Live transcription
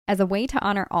As a way to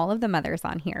honor all of the mothers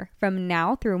on here, from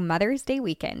now through Mother's Day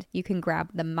weekend, you can grab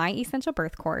the My Essential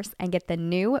Birth course and get the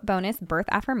new bonus birth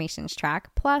affirmations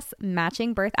track, plus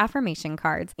matching birth affirmation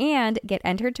cards, and get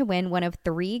entered to win one of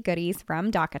 3 goodies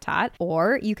from DockATot.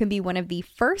 Or you can be one of the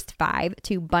first 5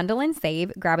 to bundle and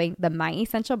save, grabbing the My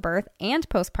Essential Birth and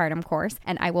postpartum course,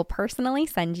 and I will personally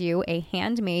send you a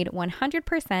handmade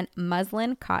 100%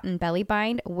 muslin cotton belly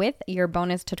bind with your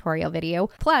bonus tutorial video.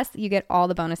 Plus, you get all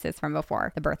the bonuses from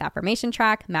before: the birth affirmation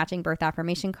track, matching birth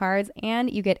affirmation cards,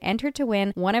 and you get entered to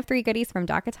win one of 3 goodies from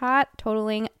DockATot,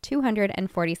 totaling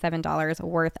 $247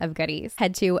 worth of goodies.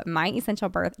 Head to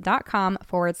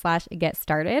myessentialbirth.com/get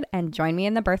started and join me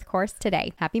in the birth course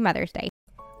today. Happy Mother's Day.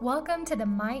 Welcome to the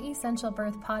My Essential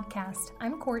Birth podcast.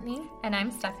 I'm Courtney. And I'm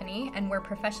Stephanie, and we're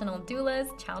professional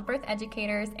doulas, childbirth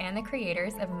educators, and the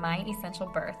creators of My Essential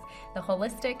Birth, the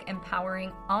holistic,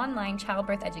 empowering online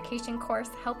childbirth education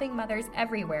course helping mothers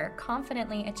everywhere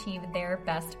confidently achieve their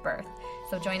best birth.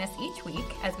 So join us each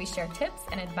week as we share tips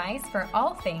and advice for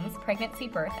all things pregnancy,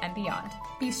 birth, and beyond.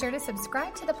 Be sure to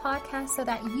subscribe to the podcast so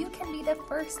that you can be the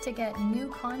first to get new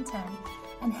content.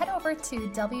 And head over to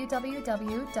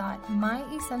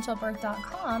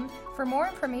www.myessentialbirth.com for more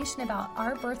information about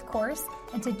our birth course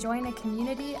and to join a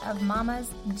community of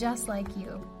mamas just like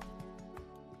you.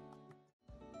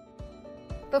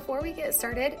 Before we get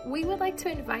started, we would like to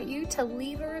invite you to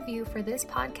leave a review for this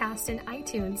podcast in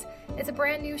iTunes. It's a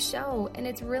brand new show, and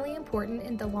it's really important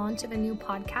in the launch of a new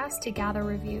podcast to gather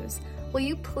reviews. Will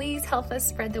you please help us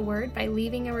spread the word by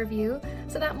leaving a review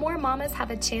so that more mamas have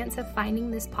a chance of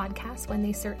finding this podcast when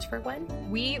they search for one?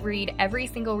 We read every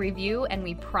single review, and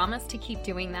we promise to keep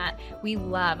doing that. We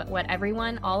love what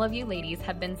all of you ladies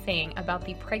have been saying about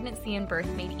the Pregnancy and Birth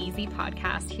Made Easy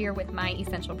podcast here with My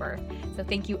Essential Birth. So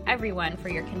thank you everyone for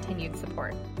your continued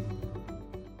support.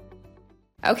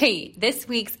 Okay, this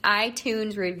week's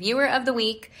iTunes Reviewer of the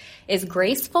Week is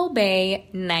Graceful Bay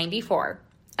 94.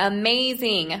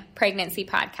 Amazing pregnancy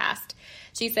podcast.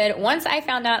 She said, once I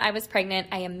found out I was pregnant,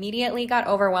 I immediately got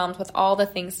overwhelmed with all the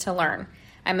things to learn.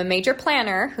 I'm a major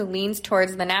planner who leans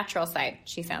towards the natural side.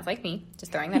 She sounds like me,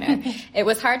 just throwing that in. It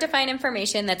was hard to find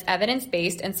information that's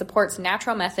evidence-based and supports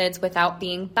natural methods without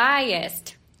being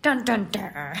biased. Dun, dun,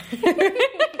 dun.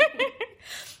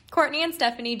 Courtney and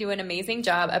Stephanie do an amazing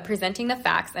job of presenting the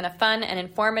facts in a fun and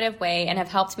informative way and have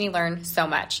helped me learn so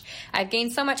much. I've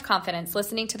gained so much confidence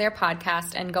listening to their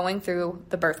podcast and going through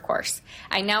the birth course.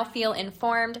 I now feel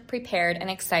informed, prepared, and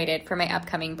excited for my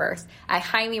upcoming birth. I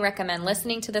highly recommend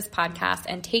listening to this podcast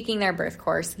and taking their birth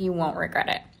course. You won't regret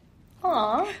it.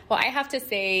 Aww. Well, I have to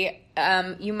say,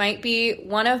 you might be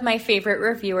one of my favorite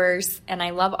reviewers, and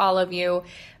I love all of you,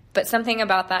 but something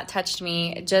about that touched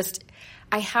me.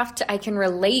 I can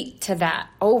relate to that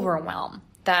overwhelm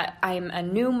that I'm a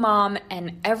new mom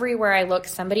and everywhere I look,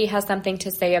 somebody has something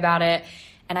to say about it.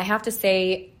 And I have to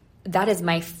say that is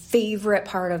my favorite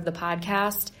part of the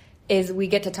podcast is we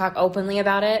get to talk openly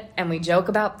about it and we joke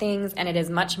about things and it is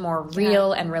much more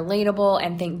real and relatable.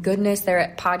 And thank goodness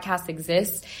their podcast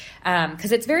exists.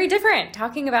 'Cause it's very different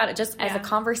talking about it just as a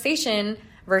conversation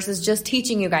versus just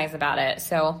teaching you guys about it.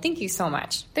 So thank you so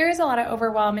much. There is a lot of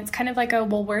overwhelm. It's kind of like,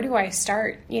 well, where do I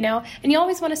start? And you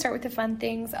always want to start with the fun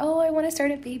things. Oh, I want to start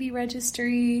a baby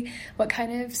registry. What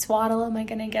kind of swaddle am I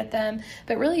going to get them?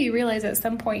 But really you realize at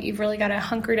some point you've really got to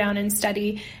hunker down and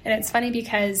study. And it's funny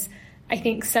because I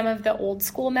think some of the old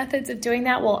school methods of doing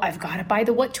that, well, I've got to buy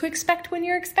the What to Expect When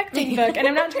You're Expecting book. And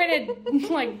I'm not trying to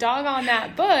dog on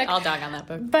that book. I'll dog on that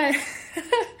book.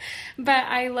 But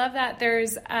I love that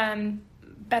there's,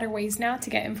 better ways now to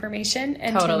get information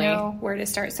and to know where to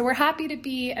start. So we're happy to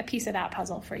be a piece of that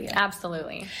puzzle for you.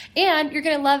 Absolutely. And you're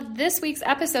going to love this week's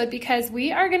episode because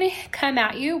we are going to come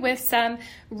at you with some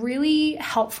really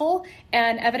helpful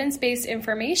and evidence-based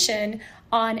information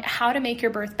on how to make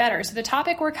your birth better. So the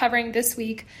topic we're covering this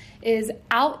week is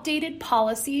outdated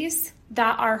policies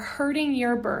that are hurting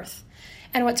your birth.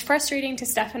 And what's frustrating to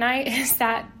Steph and I is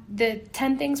that the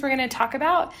 10 things we're going to talk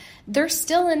about, they're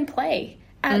still in play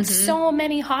at so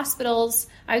many hospitals,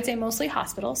 I would say mostly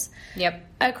hospitals,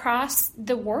 across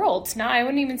the world. Now, I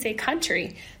wouldn't even say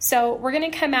country. So we're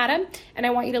going to come at them, and I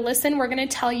want you to listen. We're going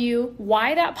to tell you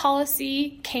why that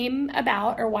policy came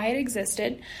about or why it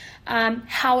existed,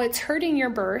 how it's hurting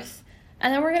your birth,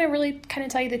 and then we're going to really kind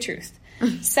of tell you the truth.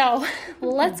 So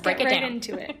let's get right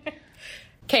into it.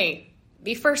 Okay,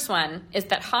 the first one is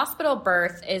that hospital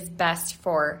birth is best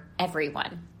for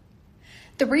everyone.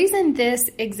 The reason this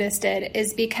existed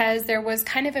is because there was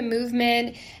kind of a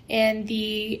movement in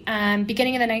the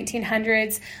beginning of the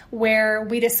 1900s where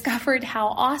we discovered how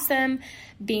awesome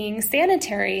being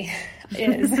sanitary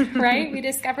is, right? We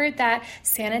discovered that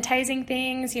sanitizing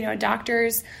things,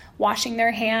 doctors washing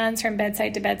their hands from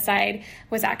bedside to bedside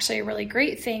was actually a really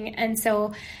great thing. And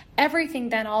so everything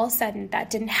then all of a sudden that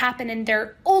didn't happen in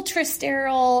their ultra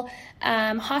sterile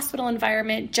hospital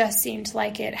environment just seemed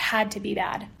like it had to be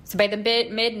bad. So by the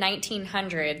mid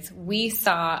 1900s, we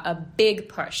saw a big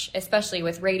push, especially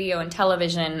with radio and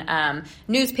television,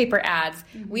 newspaper ads.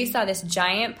 We saw this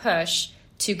giant push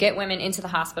to get women into the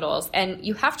hospitals. And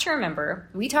you have to remember,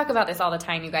 we talk about this all the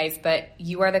time, you guys, but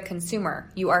you are the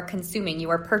consumer. You are consuming. You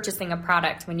are purchasing a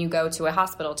product when you go to a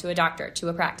hospital, to a doctor, to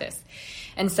a practice.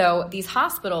 And so these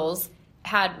hospitals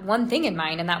had one thing in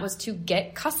mind, and that was to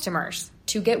get customers,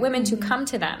 to get women to come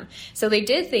to them. So they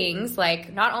did things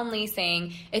like not only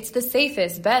saying it's the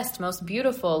safest, best, most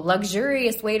beautiful,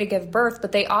 luxurious way to give birth,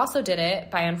 but they also did it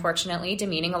by, unfortunately,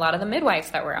 demeaning a lot of the midwives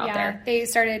that were out there. They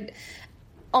started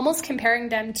almost comparing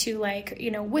them to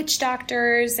witch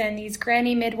doctors and these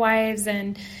granny midwives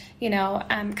and,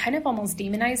 kind of almost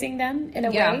demonizing them in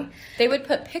a way. They would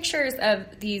put pictures of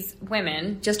these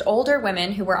women, just older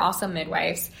women who were also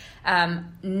midwives,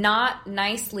 not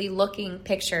nicely looking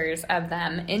pictures of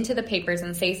them into the papers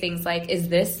and say things like, is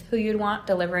this who you'd want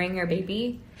delivering your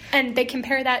baby? And they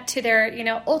compare that to their,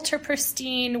 ultra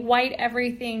pristine, white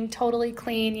everything, totally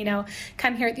clean,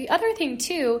 come here. The other thing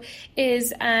too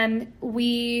is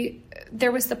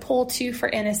there was the pull too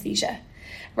for anesthesia,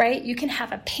 right? You can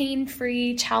have a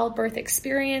pain-free childbirth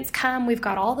experience. We've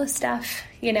got all the stuff,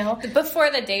 Before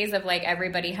the days of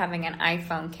everybody having an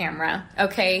iPhone camera,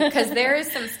 okay? Because there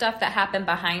is some stuff that happened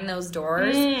behind those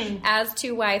doors as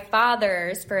to why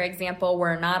fathers, for example,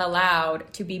 were not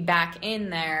allowed to be back in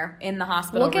there in the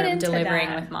hospital room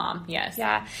delivering with mom. Yes.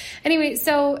 Yeah. Anyway,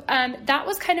 so that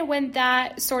was kind of when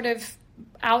that sort of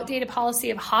outdated policy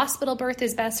of hospital birth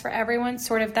is best for everyone,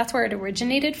 that's where it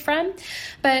originated from.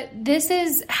 But this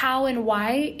is how and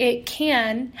why it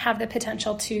can have the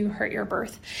potential to hurt your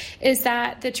birth, is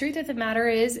that the truth of the matter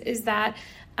is that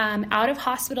out of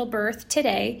hospital birth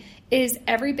today is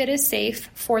every bit as safe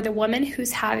for the woman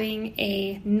who's having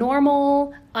a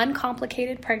normal,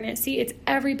 uncomplicated pregnancy. It's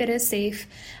every bit as safe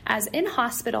as in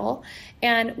hospital.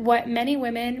 And what many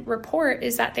women report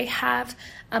is that they have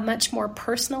a much more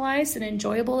personalized and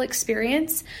enjoyable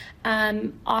experience,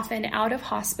 often out of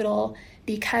hospital,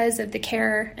 because of the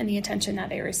care and the attention that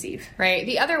they receive. Right.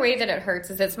 The other way that it hurts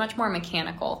is it's much more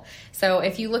mechanical. So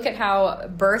if you look at how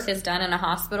birth is done in a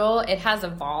hospital, it has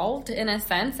evolved in a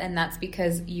sense, and that's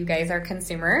because you guys are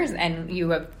consumers and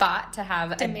you have thought to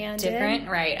have a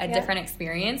different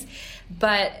experience.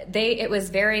 But it was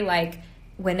very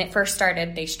when it first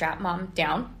started, they strapped mom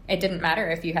down. It didn't matter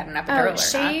if you had an epidural or not.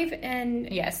 Shave and...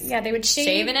 Yes. Yeah, they would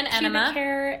shave and an enema.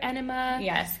 Hair, enema.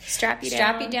 Yes. Strap you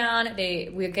down.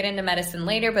 We'll get into medicine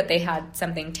later, but they had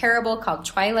something terrible called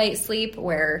twilight sleep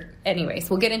where... Anyways,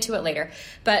 we'll get into it later.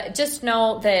 But just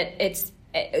know that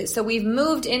so we've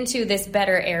moved into this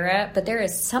better era, but there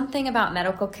is something about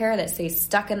medical care that stays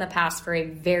stuck in the past for a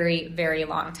very, very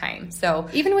long time. So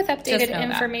even with updated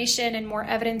information and more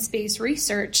evidence-based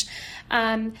research.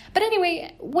 But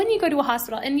anyway, when you go to a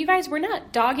hospital, and you guys, we're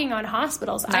not dogging on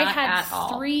hospitals. I had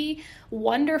 3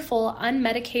 wonderful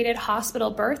unmedicated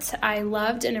hospital births. I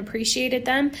loved and appreciated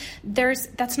them.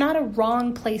 That's not a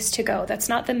wrong place to go. That's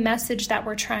not the message that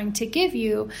we're trying to give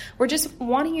you. We're just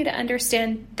wanting you to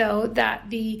understand, though, that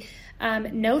the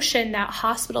notion that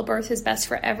hospital birth is best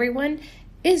for everyone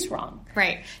is wrong.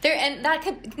 Right. And that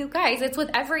could, you guys, it's with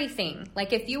everything.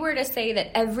 If you were to say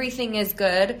that everything is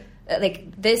good,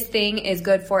 this thing is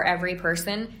good for every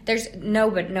person, there's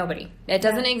nobody. It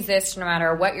doesn't exist no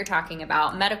matter what you're talking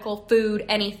about. Medical, food,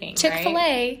 anything.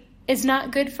 Chick-fil-A is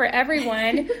not good for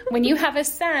everyone. When you have a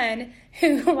son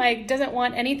who doesn't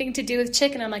want anything to do with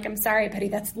chicken, I'm sorry, buddy,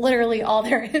 that's literally all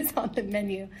there is on the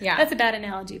menu. Yeah. That's a bad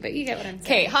analogy, but you get what I'm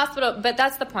saying. Okay, but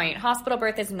that's the point. Hospital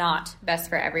birth is not best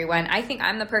for everyone. I think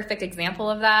I'm the perfect example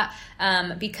of that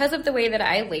because of the way that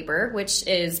I labor, which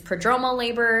is prodromal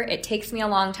labor. It takes me a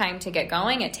long time to get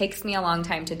going. It takes me a long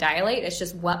time to dilate. It's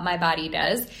just what my body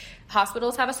does.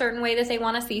 Hospitals have a certain way that they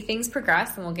want to see things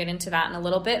progress, and we'll get into that in a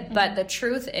little bit. Mm-hmm. But the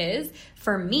truth is,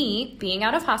 for me, being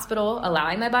out of hospital,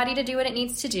 allowing my body to do what it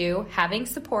needs to do, having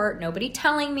support, nobody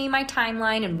telling me my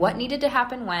timeline and what needed to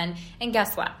happen when, and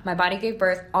guess what? My body gave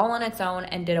birth all on its own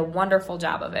and did a wonderful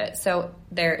job of it. So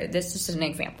this is just an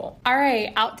example. All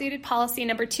right, outdated policy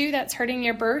number 2 that's hurting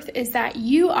your birth is that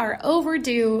you are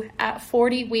overdue at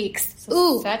 40 weeks.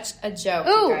 Ooh. Such a joke,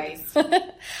 you guys.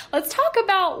 Let's talk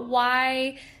about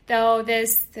why, though,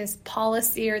 this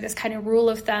policy or this kind of rule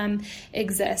of thumb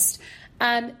exists.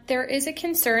 there is a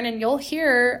concern, and you'll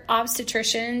hear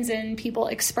obstetricians and people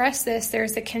express this.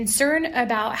 There's a concern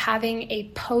about having a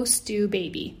post-due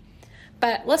baby.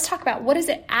 But let's talk about, what does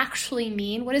it actually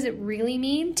mean? What does it really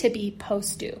mean to be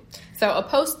post-due? So a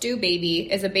post-due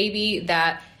baby is a baby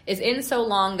that is in so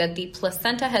long that the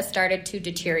placenta has started to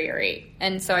deteriorate.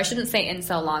 And so I shouldn't say in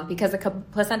so long, because the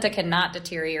placenta cannot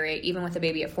deteriorate even with a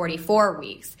baby at 44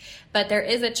 weeks. But there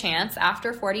is a chance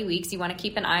after 40 weeks, you want to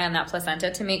keep an eye on that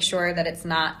placenta to make sure that it's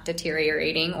not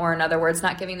deteriorating, or in other words,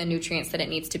 not giving the nutrients that it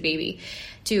needs to baby.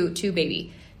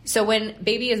 So when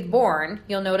baby is born,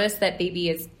 you'll notice that baby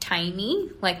is tiny,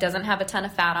 like doesn't have a ton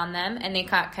of fat on them, and they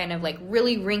got kind of like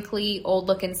really wrinkly,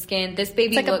 old-looking skin. This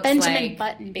baby it's like looks a Benjamin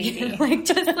Button baby.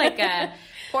 just like a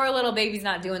poor little baby's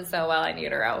not doing so well in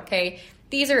utero, okay?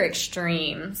 These are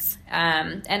extremes.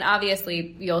 And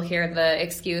obviously you'll hear the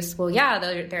excuse, well, yeah,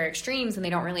 they're extremes and they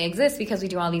don't really exist because we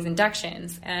do all these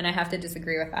inductions. And I have to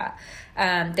disagree with that.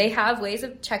 They have ways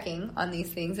of checking on these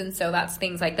things. And so that's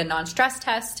things like the non-stress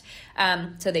test.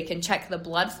 So they can check the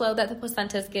blood flow that the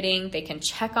placenta is getting. They can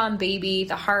check on baby,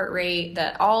 the heart rate,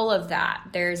 all of that.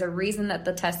 There's a reason that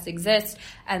the tests exist.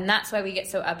 And that's why we get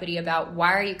so uppity about,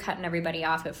 why are you cutting everybody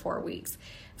off at 40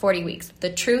 weeks?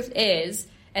 The truth is,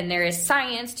 and there is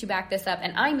science to back this up,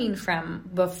 and I mean from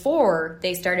before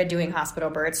they started doing hospital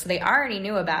births, so they already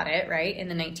knew about it, right, in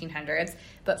the 1900s,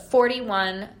 but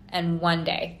 41 and 1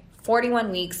 day.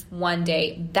 41 weeks, 1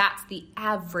 day, that's the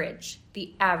average.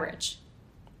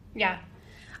 Yeah.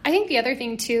 I think the other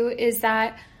thing, too, is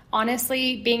that,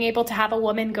 honestly, being able to have a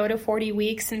woman go to 40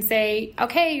 weeks and say,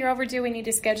 okay, you're overdue, we need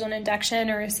to schedule an induction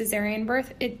or a cesarean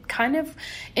birth,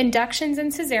 inductions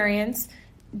and cesareans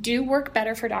do work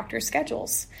better for doctors'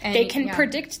 schedules. And they can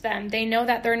predict them. They know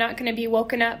that they're not going to be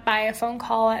woken up by a phone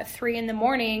call at 3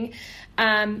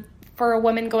 a.m. For a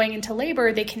woman going into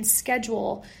labor. They can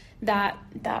schedule that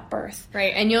birth.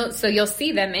 Right. And you'll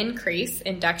see them increase,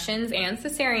 inductions and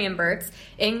cesarean births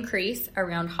increase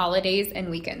around holidays and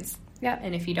weekends. Yeah.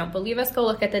 And if you don't believe us, go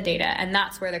look at the data. And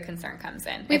that's where the concern comes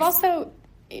in. We've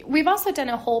also done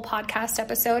a whole podcast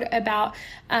episode about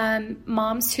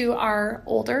moms who are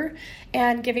older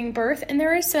and giving birth, and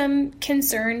there is some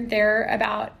concern there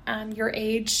about your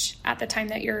age at the time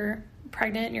that you're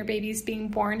pregnant and your baby's being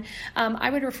born. I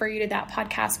would refer you to that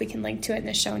podcast. We can link to it in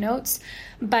the show notes.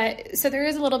 But so there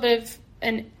is a little bit of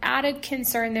an added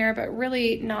concern there, but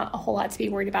really not a whole lot to be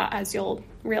worried about, as you'll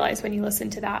realize when you listen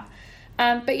to that.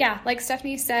 But yeah, like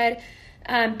Stephanie said,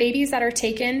 babies that are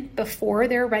taken before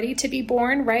they're ready to be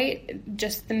born, right?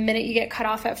 Just the minute you get cut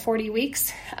off at 40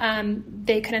 weeks,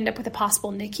 they could end up with a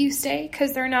possible NICU stay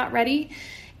because they're not ready.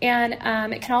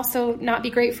 And it can also not be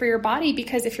great for your body,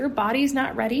 because if your body's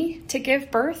not ready to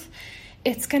give birth,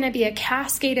 it's going to be a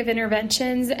cascade of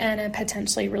interventions and a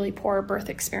potentially really poor birth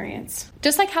experience.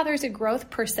 Just like how there's a growth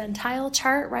percentile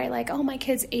chart, right? Like, oh, my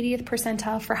kid's 80th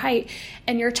percentile for height,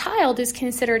 and your child is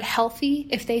considered healthy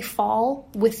if they fall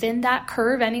within that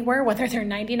curve anywhere, whether they're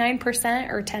 99%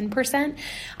 or 10%.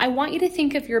 I want you to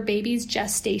think of your baby's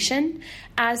gestation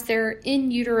as their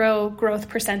in utero growth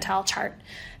percentile chart.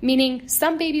 Meaning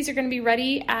some babies are going to be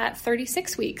ready at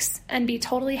 36 weeks and be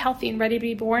totally healthy and ready to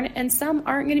be born, and some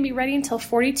aren't going to be ready until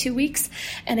 42 weeks,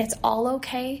 and it's all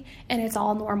okay and it's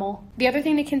all normal. The other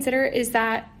thing to consider is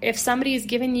that if somebody is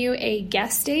giving you a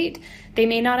guess date, they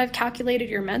may not have calculated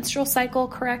your menstrual cycle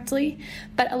correctly,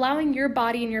 but allowing your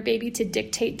body and your baby to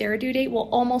dictate their due date will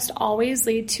almost always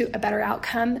lead to a better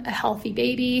outcome, a healthy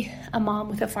baby, a mom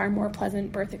with a far more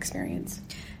pleasant birth experience.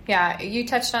 Yeah, you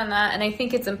touched on that, and I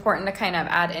think it's important to kind of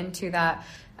add into that.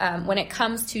 When it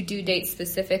comes to due dates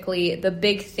specifically, the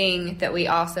big thing that we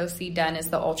also see done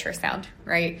is the ultrasound,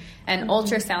 right? And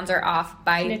ultrasounds are off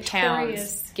by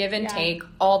pounds, give and take,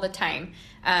 all the time.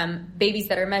 Babies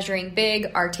that are measuring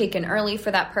big are taken early for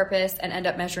that purpose and end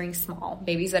up measuring small.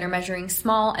 Babies that are measuring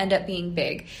small end up being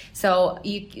big. So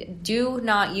you do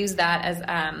not use that as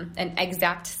an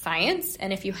exact science.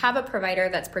 And if you have a provider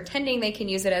that's pretending they can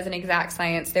use it as an exact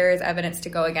science, there is evidence to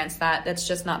go against that. That's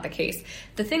just not the case.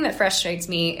 The thing that frustrates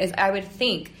me is I would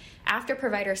think, after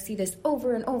providers see this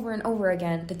over and over and over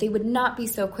again, that they would not be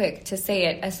so quick to say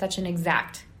it as such an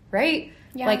exact, right?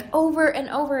 Yeah. Like over and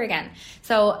over again.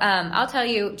 So I'll tell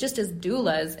you, just as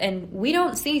doulas, and we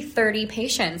don't see 30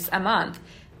 patients a month.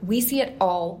 We see it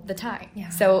all the time. Yeah.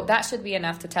 So that should be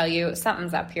enough to tell you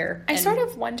something's up here. I sort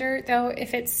of wonder, though,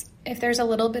 if there's a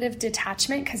little bit of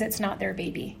detachment because it's not their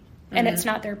baby and it's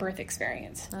not their birth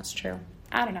experience. That's true.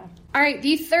 I don't know. All right,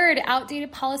 the third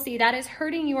outdated policy that is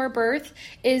hurting your birth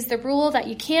is the rule that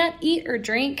you can't eat or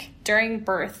drink during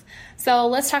birth. So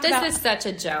let's talk about... This is such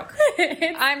a joke.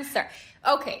 I'm sorry.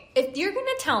 Okay, if you're going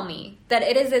to tell me that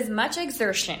it is as much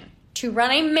exertion to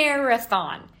run a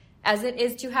marathon as it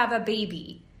is to have a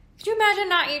baby. Could you imagine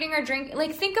not eating or drinking?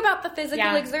 Like, think about the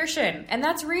physical exertion. And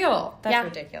that's real. That's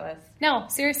ridiculous. No,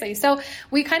 seriously. So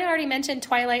we kind of already mentioned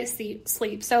twilight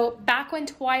sleep. So back when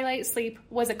twilight sleep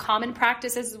was a common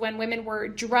practice, is when women were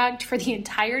drugged for the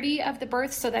entirety of the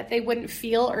birth so that they wouldn't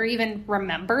feel or even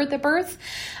remember the birth.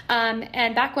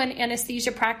 And back when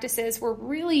anesthesia practices were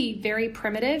really very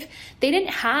primitive, they didn't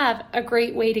have a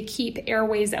great way to keep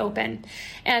airways open.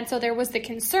 And so there was the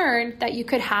concern that you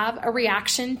could have a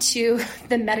reaction to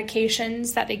the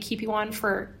medications that they keep you on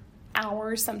for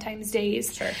hours, sometimes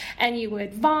days. Sure. And you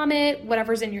would vomit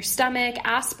whatever's in your stomach,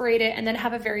 aspirate it, and then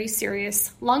have a very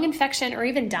serious lung infection or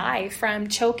even die from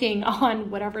choking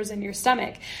on whatever's in your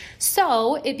stomach.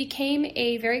 So it became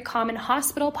a very common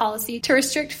hospital policy to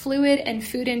restrict fluid and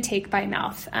food intake by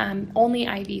mouth, only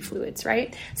IV fluids,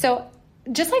 right? So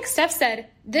just like Steph said,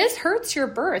 this hurts your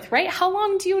birth, right? How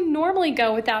long do you normally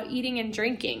go without eating and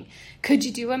drinking? Could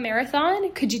you do a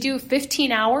marathon? Could you do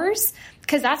 15 hours?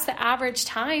 Because that's the average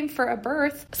time for a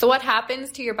birth. So what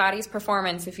happens to your body's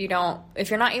performance if you're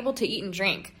not able to eat and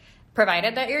drink?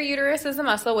 Provided that your uterus is a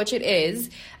muscle, which it is,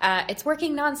 it's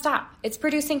working nonstop. It's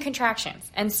producing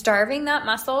contractions and starving that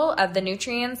muscle of the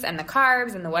nutrients and the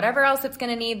carbs and the whatever else it's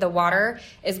going to need, the water,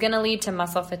 is going to lead to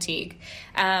muscle fatigue.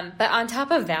 But on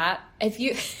top of that, if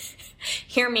you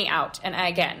hear me out, and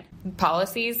again,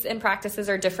 policies and practices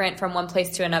are different from one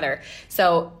place to another.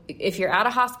 So if you're at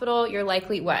a hospital, you're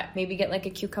likely what? Maybe get like a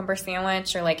cucumber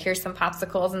sandwich, or like here's some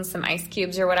popsicles and some ice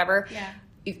cubes or whatever. Yeah.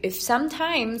 If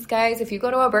sometimes, guys, if you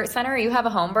go to a birth center, you have a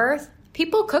home birth,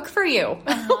 people cook for you.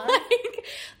 Uh-huh.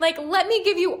 like, let me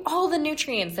give you all the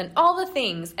nutrients and all the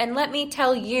things. And let me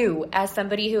tell you, as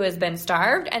somebody who has been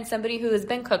starved and somebody who has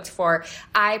been cooked for,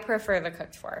 I prefer the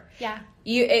cooked for. Yeah.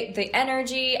 The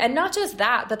energy, and not just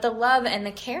that, but the love and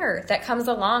the care that comes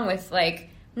along with, like,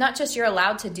 not just you're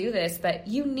allowed to do this, but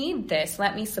you need this.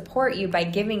 Let me support you by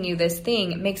giving you this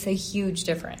thing. It makes a huge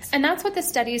difference. And that's what the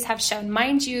studies have shown.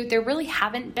 Mind you, there really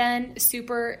haven't been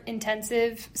super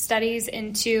intensive studies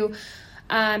into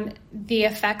the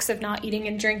effects of not eating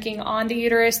and drinking on the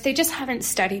uterus. They just haven't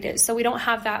studied it, so we don't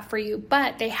have that for you.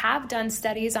 But they have done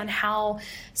studies on how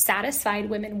satisfied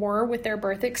women were with their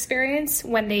birth experience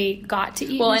when they got to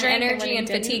eat and drink. Energy and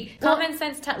fatigue. Common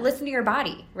sense, listen to your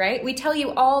body, right? We tell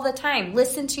you all the time,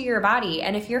 listen to your body.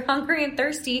 And if you're hungry and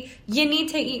thirsty, you need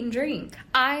to eat and drink.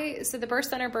 So the birth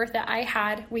center birth that I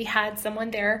had, we had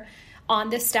someone there on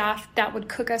the staff that would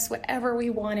cook us whatever we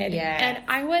wanted. Yes. And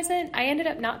I ended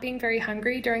up not being very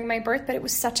hungry during my birth, but it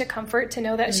was such a comfort to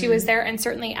know that she was there. And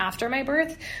certainly after my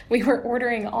birth, we were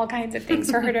ordering all kinds of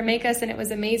things for her to make us, and it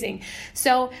was amazing.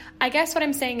 So I guess what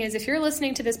I'm saying is, if you're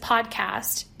listening to this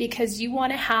podcast because you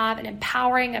want to have an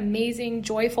empowering, amazing,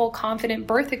 joyful, confident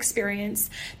birth experience,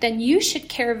 then you should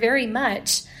care very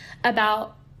much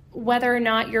about whether or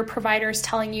not your provider is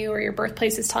telling you or your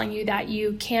birthplace is telling you that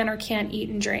you can or can't eat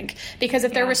and drink. Because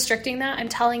if they're restricting that, I'm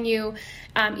telling you,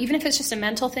 even if it's just a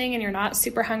mental thing and you're not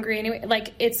super hungry anyway,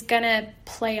 like, it's going to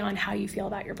play on how you feel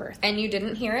about your birth. And you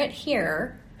didn't hear it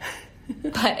here.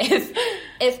 But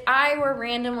if I were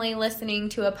randomly listening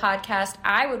to a podcast,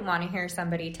 I would want to hear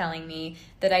somebody telling me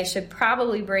that I should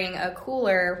probably bring a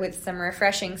cooler with some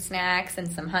refreshing snacks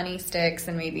and some honey sticks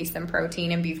and maybe some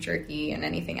protein and beef jerky and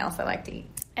anything else I like to eat.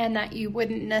 And that you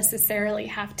wouldn't necessarily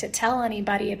have to tell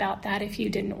anybody about that if you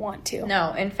didn't want to.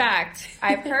 No, in fact,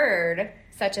 I've heard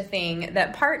such a thing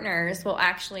that partners will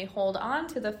actually hold on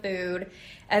to the food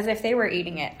as if they were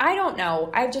eating it. I don't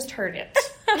know. I've just heard it.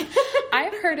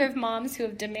 I've heard of moms who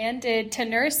have demanded to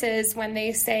nurses when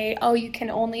they say, oh, you can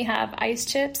only have ice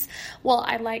chips. Well,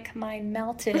 I like mine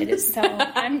melted, so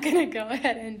I'm going to go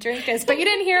ahead and drink this. But you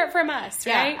didn't hear it from us,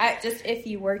 right? Yeah, just if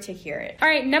you were to hear it. All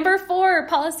right, number 4,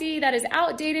 policy that is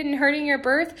outdated and hurting your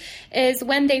birth is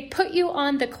when they put you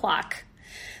on the clock.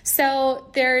 So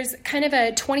there's kind of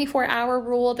a 24-hour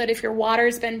rule that if your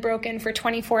water's been broken for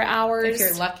 24 hours... If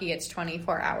you're lucky, it's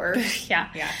 24 hours. Yeah.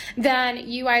 Then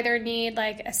you either need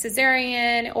like a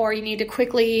cesarean or you need to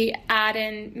quickly add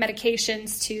in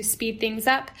medications to speed things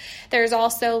up. There's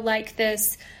also like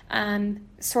this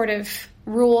sort of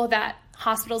rule that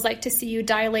hospitals like to see you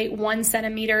dilate 1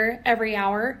 centimeter every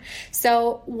hour.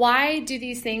 So why do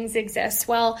these things exist?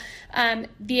 Well,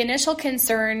 the initial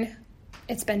concern...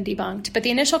 It's been debunked. But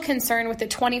the initial concern with the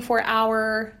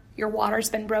 24-hour your water's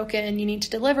been broken, you need to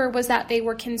deliver, was that they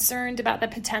were concerned about the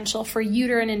potential for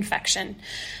uterine infection,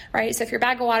 right? So if your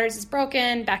bag of waters is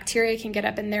broken, bacteria can get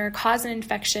up in there, cause an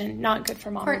infection, not good for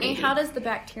mom. Courtney, how does the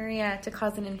bacteria to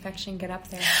cause an infection get up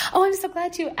there? Oh, I'm so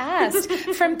glad you asked.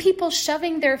 From people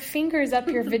shoving their fingers up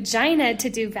your vagina to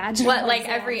do vaginal What, like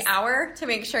exams. every hour to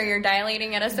make sure you're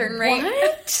dilating at a certain rate?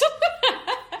 What?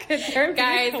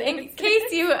 Guys, in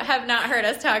case you have not heard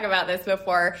us talk about this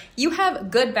before, you have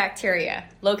good bacteria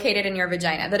located in your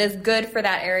vagina that is good for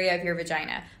that area of your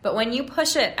vagina. But when you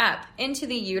push it up into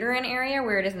the uterine area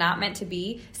where it is not meant to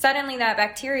be, suddenly that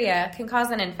bacteria can cause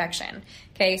an infection.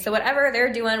 Okay, so whatever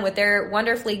they're doing with their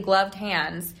wonderfully gloved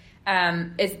hands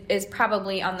is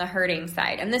probably on the hurting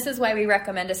side. And this is why we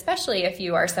recommend, especially if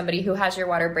you are somebody who has your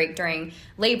water break during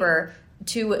labor,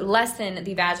 to lessen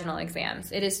the vaginal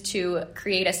exams. It is to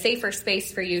create a safer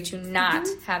space for you to not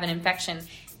have an infection.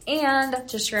 And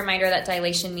just a reminder that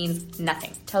dilation means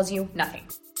nothing, tells you nothing.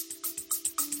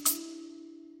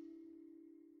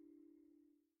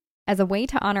 As a way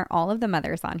to honor all of the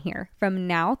mothers on here, from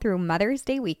now through Mother's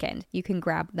Day weekend, you can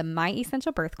grab the My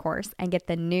Essential Birth course and get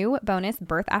the new bonus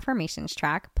birth affirmations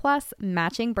track, plus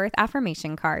matching birth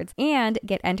affirmation cards, and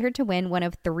get entered to win one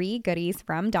of 3 goodies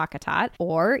from DockATot.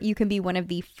 Or you can be one of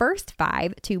the first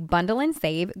 5 to bundle and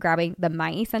save, grabbing the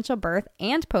My Essential Birth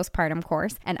and postpartum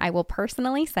course, and I will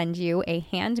personally send you a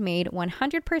handmade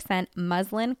 100%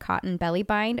 muslin cotton belly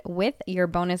bind with your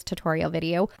bonus tutorial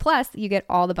video. Plus, you get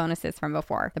all the bonuses from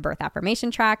before: the birth affirmation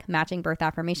track, matching birth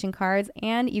affirmation cards,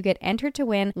 and you get entered to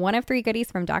win one of 3 goodies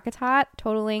from DockATot,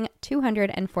 totaling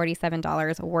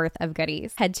 $247 worth of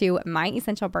goodies. Head to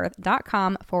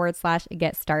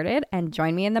myessentialbirth.com/get started and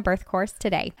join me in the birth course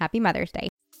today. Happy Mother's Day.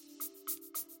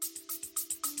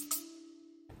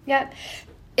 Yep.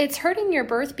 It's hurting your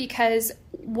birth because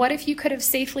what if you could have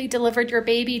safely delivered your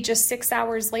baby just 6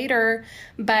 hours later,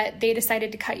 but they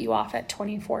decided to cut you off at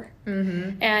 24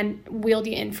 and wheeled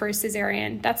you in for a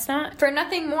cesarean? That's not for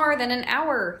nothing more than an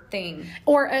hour thing.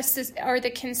 Or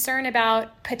the concern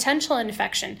about potential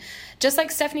infection. Just like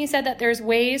Stephanie said, that there's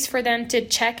ways for them to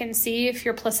check and see if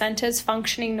your placenta is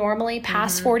functioning normally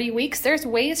past 40 weeks. There's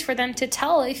ways for them to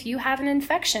tell if you have an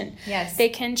infection. Yes. They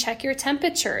can check your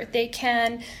temperature. They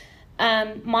can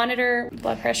monitor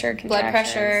blood pressure,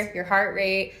 your heart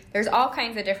rate. There's all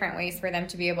kinds of different ways for them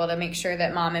to be able to make sure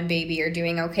that mom and baby are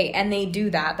doing okay, and they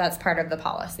do that. That's part of the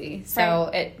policy.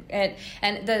 So right.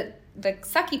 And the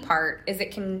sucky part is it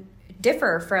can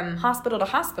differ from hospital to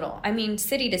hospital. I mean,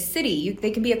 city to city. They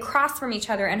can be across from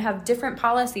each other and have different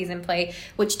policies in play,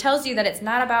 which tells you that it's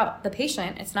not about the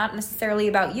patient. It's not necessarily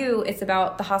about you. It's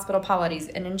about the hospital policies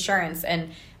and insurance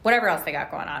and whatever else they got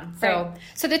going on. So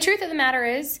the truth of the matter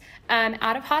is,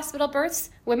 out of hospital births,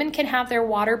 women can have their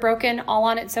water broken all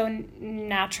on its own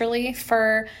naturally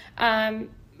for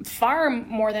far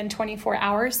more than 24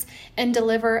 hours and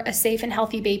deliver a safe and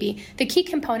healthy baby. The key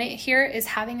component here is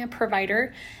having a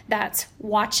provider that's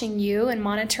watching you and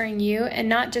monitoring you and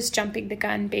not just jumping the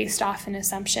gun based off an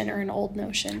assumption or an old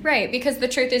notion. Right, because the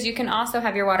truth is you can also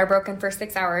have your water broken for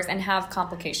 6 hours and have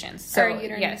complications. So, or a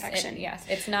uterine infection.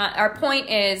 It's not. Our point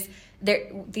is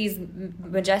these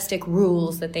majestic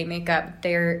rules that they make up,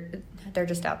 they're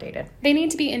just outdated. They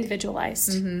need to be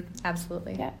individualized.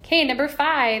 Absolutely. Yeah. Okay, number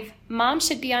 5, mom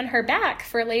should be on her back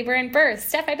for labor and birth.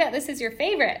 Steph, I bet this is your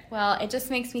favorite. Well, it just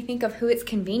makes me think of who it's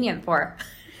convenient for.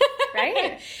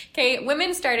 Right? Okay,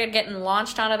 women started getting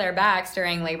launched onto their backs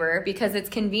during labor because it's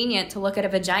convenient to look at a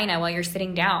vagina while you're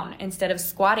sitting down instead of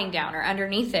squatting down or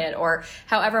underneath it or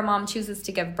however mom chooses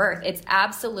to give birth. It's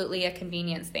absolutely a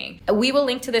convenience thing. We will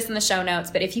link to this in the show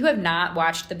notes, but if you have not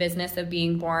watched The Business of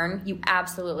Being Born, you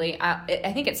absolutely,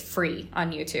 I think it's free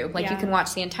on YouTube. You can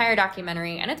watch the entire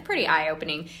documentary and it's pretty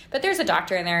eye-opening. But there's a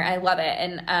doctor in there. I love it.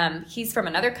 And he's from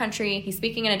another country. He's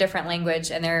speaking in a different language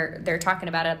and they're talking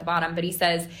about it at the bottom. But he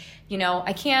says,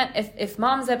 I can't, if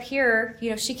mom's up here,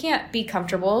 she can't be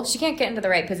comfortable. She can't get into the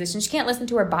right position. She can't listen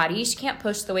to her body. She can't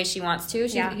push the way she wants to.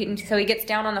 So he gets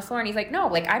down on the floor and he's like,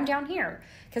 no, I'm down here.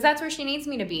 Because that's where she needs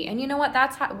me to be. And you know what?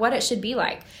 That's what it should be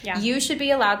like. Yeah. You should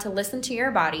be allowed to listen to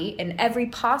your body in every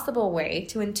possible way,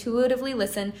 to intuitively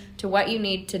listen to what you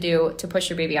need to do to push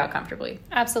your baby out comfortably.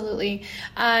 Absolutely.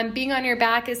 Being on your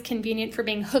back is convenient for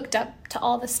being hooked up to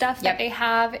all the stuff that they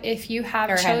have. If you have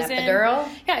chosen epidural.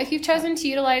 Yeah, if you've chosen to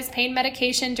utilize pain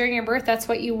medication during your birth, that's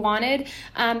what you wanted.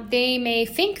 They may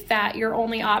think that your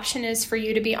only option is for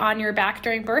you to be on your back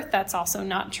during birth. That's also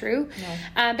not true.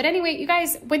 No. But anyway, you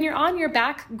guys, when you're on your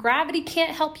back, gravity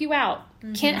can't help you out.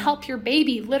 Can't help your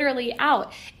baby literally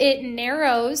out. It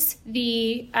narrows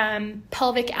the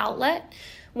pelvic outlet,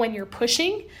 when you're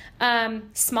pushing.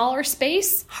 Smaller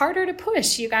space, harder to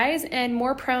push, you guys, and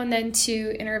more prone then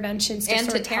to interventions to and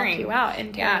sort to of tearing help you out.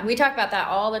 And yeah, we talk about that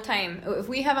all the time. If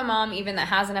we have a mom even that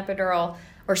has an epidural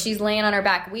or she's laying on her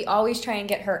back, we always try and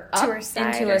get her up her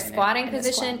side into or a squatting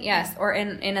position. squat. Yes, or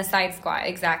in a side squat,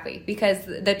 exactly. Because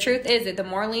the truth is that the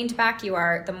more leaned back you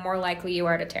are, the more likely you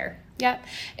are to tear. Yep.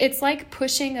 It's like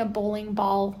pushing a bowling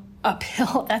ball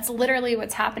uphill. That's literally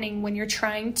what's happening when you're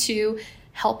trying to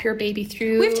help your baby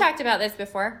through. We've talked about this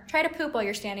before. Try to poop while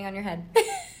you're standing on your head.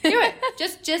 Do it.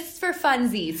 Just for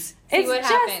funsies. See what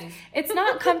happens. It's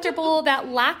not comfortable. That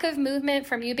lack of movement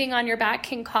from you being on your back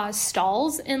can cause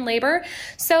stalls in labor.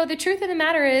 So the truth of the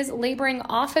matter is laboring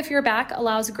off of your back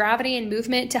allows gravity and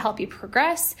movement to help you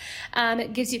progress.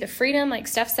 It gives you the freedom, like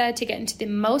Steph said, to get into the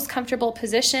most comfortable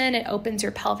position. It opens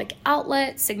your pelvic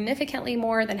outlet significantly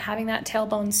more than having that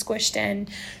tailbone squished in.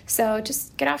 So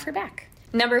just get off your back.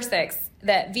 Number 6,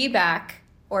 that VBAC,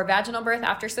 or vaginal birth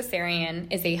after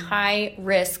cesarean, is a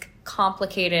high-risk,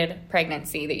 complicated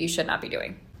pregnancy that you should not be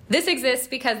doing. This exists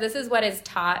because this is what is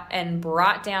taught and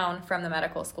brought down from the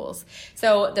medical schools.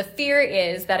 So the fear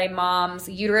is that a mom's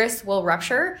uterus will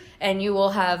rupture and you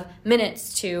will have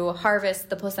minutes to harvest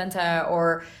the placenta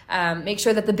or make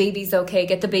sure that the baby's okay,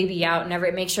 get the baby out,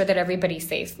 and make sure that everybody's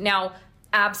safe. Now,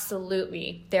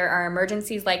 absolutely, there are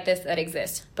emergencies like this that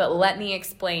exist, but let me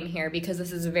explain here because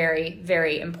this is very,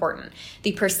 very important.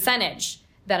 The percentage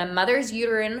that a mother's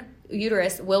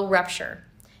uterus will rupture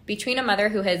between a mother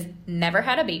who has never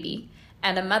had a baby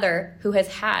and a mother who has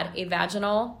had a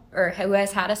vaginal or who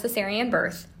has had a cesarean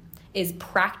birth is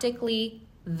practically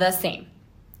the same,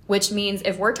 which means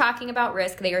if we're talking about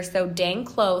risk, they are so dang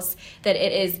close that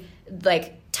it is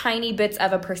like tiny bits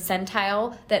of a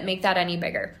percentile that make that any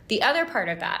bigger. The other part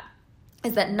of that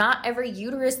is that not every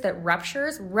uterus that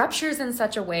ruptures in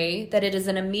such a way that it is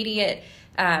an immediate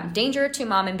danger to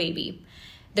mom and baby.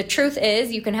 The truth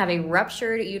is you can have a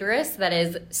ruptured uterus that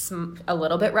is a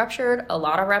little bit ruptured, a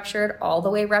lot of ruptured, all the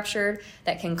way ruptured,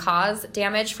 that can cause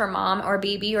damage for mom or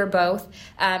baby or both.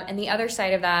 And the other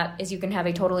side of that is you can have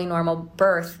a totally normal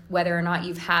birth, whether or not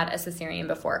you've had a cesarean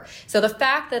before. So the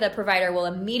fact that a provider will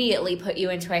immediately put you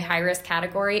into a high-risk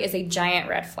category is a giant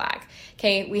red flag.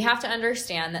 Okay, we have to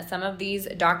understand that some of these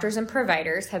doctors and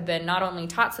providers have been not only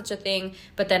taught such a thing,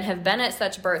 but then have been at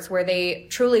such births where they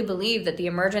truly believe that the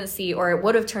emergency or it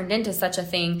would have turned into such a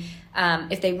thing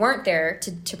if they weren't there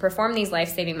to perform these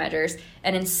life-saving measures.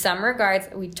 And in some regards,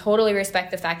 we totally respect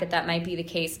the fact that that might be the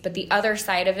case. But the other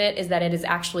side of it is that it is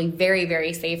actually very,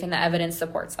 very safe, and the evidence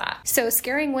supports that. So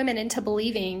scaring women into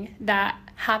believing that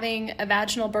having a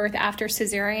vaginal birth after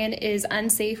cesarean is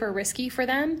unsafe or risky for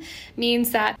them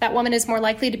means that that woman is more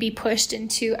likely to be pushed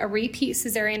into a repeat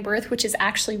cesarean birth, which is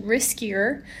actually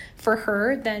riskier for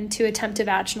her than to attempt a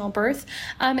vaginal birth.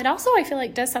 It also, I feel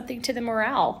like, does something to the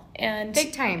morale. And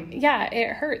big time. Yeah,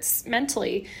 it hurts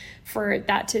mentally for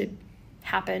that to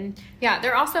happen. Yeah,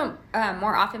 they're also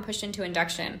more often pushed into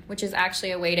induction, which is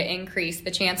actually a way to increase the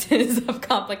chances of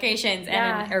complications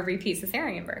and a repeat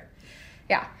cesarean birth.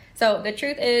 Yeah. So the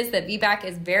truth is that VBAC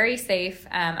is very safe.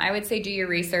 I would say do your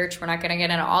research. We're not going to get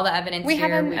into all the evidence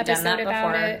here. We've done that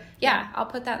before. It. Yeah, I'll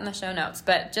put that in the show notes.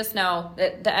 But just know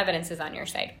that the evidence is on your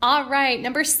side. All right.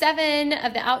 Number 7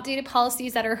 of the outdated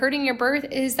policies that are hurting your birth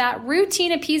is that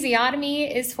routine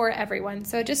episiotomy is for everyone.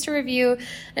 So just to review,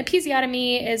 an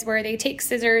episiotomy is where they take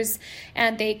scissors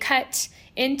and they cut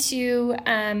into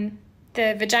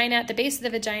the vagina, at the base of the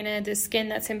vagina, the skin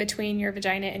that's in between your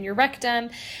vagina and your rectum.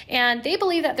 And they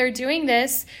believe that they're doing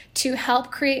this to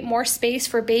help create more space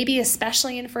for baby,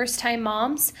 especially in first-time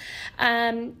moms.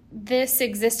 This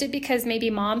existed because maybe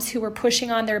moms who were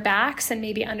pushing on their backs and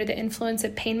maybe under the influence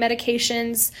of pain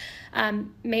medications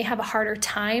may have a harder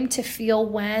time to feel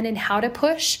when and how to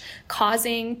push,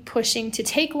 causing pushing to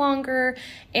take longer.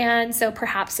 And so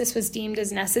perhaps this was deemed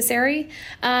as necessary.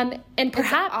 And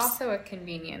perhaps it's also a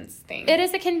convenience thing. It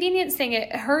is a convenience thing.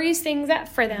 It hurries things up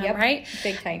for them, right?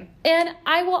 Big time. And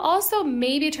I will also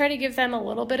maybe try to give them a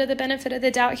little bit of the benefit of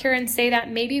the doubt here and say that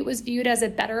maybe it was viewed as a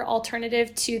better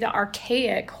alternative to the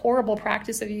archaic, horrible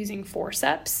practice of using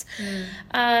forceps.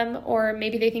 Or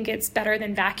maybe they think it's better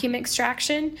than vacuum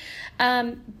extraction.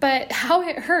 But how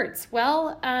it hurts?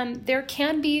 Well, there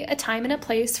can be a time and a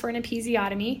place for an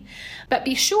episiotomy, but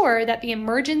be sure that the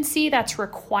emergency that's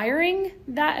requiring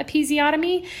that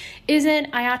episiotomy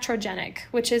isn't iatrogenic,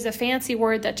 which is a fancy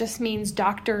word that just means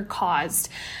doctor caused.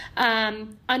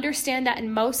 Understand that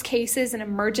in most cases, an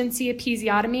emergency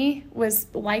episiotomy was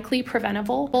likely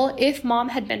preventable if mom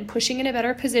had been pushing in a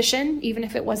better position, even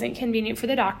if it wasn't convenient for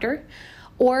the doctor,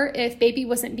 or if baby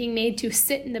wasn't being made to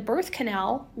sit in the birth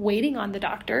canal waiting on the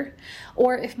doctor,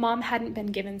 or if mom hadn't been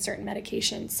given certain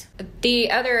medications.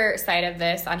 The other side of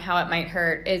this on how it might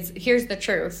hurt is, here's the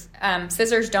truth.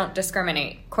 Scissors don't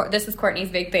discriminate. This is Courtney's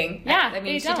big thing. Yeah, I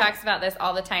mean, she don't. talks about this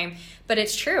all the time, but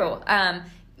it's true.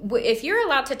 If you're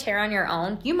allowed to tear on your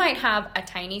own, you might have a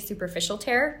tiny superficial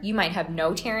tear. You might have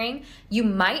no tearing. You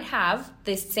might have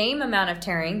the same amount of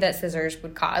tearing that scissors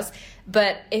would cause.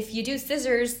 But if you do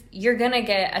scissors, you're going to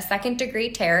get a second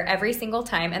degree tear every single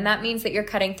time. And that means that you're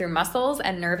cutting through muscles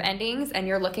and nerve endings, and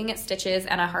you're looking at stitches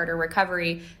and a harder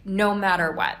recovery no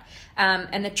matter what.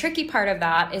 And the tricky part of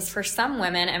that is for some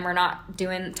women, and we're not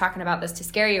talking about this to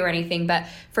scare you or anything, but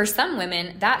for some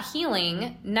women, that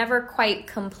healing never quite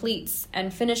completes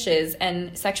and finishes,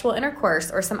 and sexual intercourse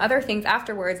or some other things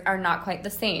afterwards are not quite the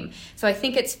same. So I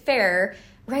think it's fair,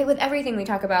 right, with everything we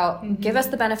talk about, give us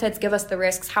the benefits, give us the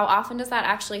risks. How often does that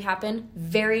actually happen?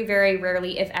 Very, very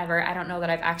rarely, if ever. I don't know that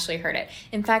I've actually heard it.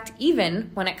 In fact,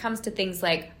 even when it comes to things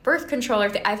like birth control,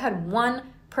 I've had one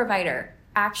provider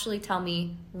actually tell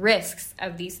me risks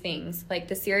of these things, like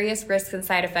the serious risks and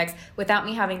side effects, without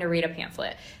me having to read a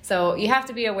pamphlet. So you have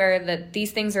to be aware that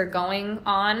these things are going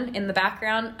on in the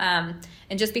background,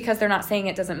 and just because they're not saying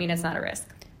it doesn't mean it's not a risk.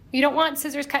 You don't want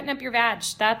scissors cutting up your vag.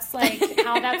 That's like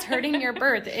how that's hurting your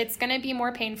birth. It's going to be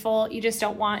more painful. You just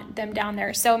don't want them down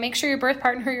there. So make sure your birth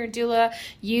partner, your doula,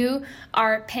 you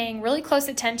are paying really close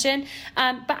attention.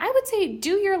 But I would say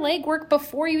do your legwork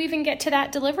before you even get to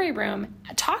that delivery room.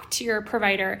 Talk to your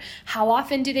provider. How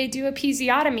often do they do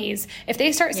episiotomies? If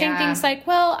they start saying things like,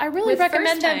 well, I really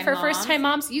recommend them for first-time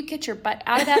moms, you get your butt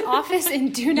out of that office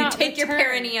and do not take return. your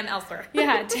perineum elsewhere.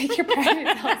 Yeah, take your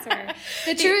perineum elsewhere.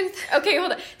 The truth. Okay,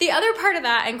 hold on. The other part of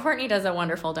that, and Courtney does a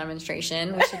wonderful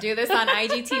demonstration. We should do this on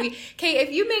IGTV. Okay,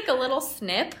 if you make a little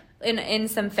snip in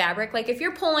some fabric, like if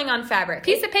you're pulling on fabric,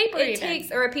 piece of paper,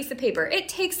 or a piece of paper, it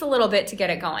takes a little bit to get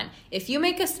it going. If you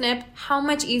make a snip, how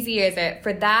much easier is it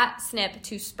for that snip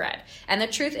to spread? And the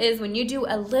truth is, when you do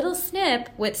a little snip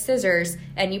with scissors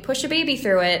and you push a baby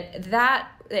through it,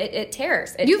 it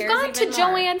tears. You've gone to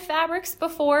Joann Fabrics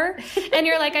before, and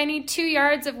you're like, I need 2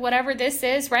 yards of whatever this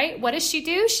is, right? What does she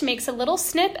do? She makes a little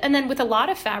snip, and then with a lot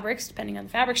of fabrics, depending on the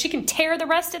fabric, she can tear the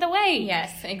rest of the way.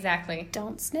 Yes, exactly.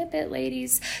 Don't snip it,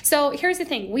 ladies. So here's the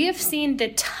thing. We have seen the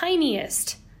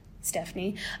tiniest,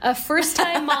 Stephanie, of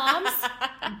first-time moms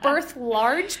birth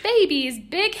large babies,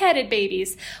 big-headed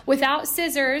babies, without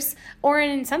scissors, or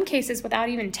in some cases without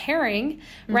even tearing,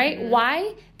 right? Mm-hmm.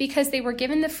 Why? Because they were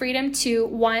given the freedom to,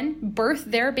 one, birth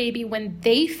their baby when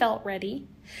they felt ready,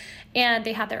 and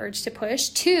they had the urge to push.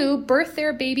 2, birth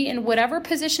their baby in whatever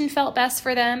position felt best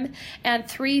for them. And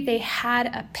 3, they had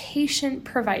a patient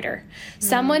provider,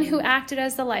 someone who acted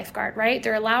as the lifeguard, right?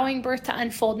 They're allowing birth to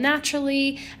unfold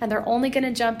naturally, and they're only going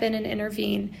to jump in and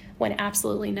intervene when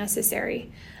absolutely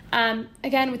necessary.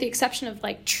 Again, with the exception of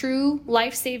like true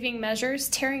life-saving measures,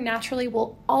 tearing naturally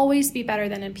will always be better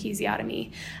than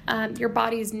episiotomy. Your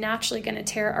body is naturally going to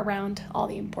tear around all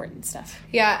the important stuff.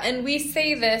 Yeah, and we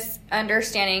say this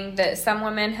understanding that some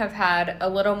women have had a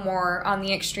little more on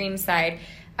the extreme side.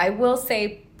 I will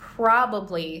say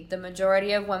probably the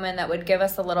majority of women that would give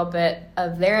us a little bit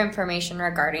of their information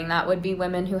regarding that would be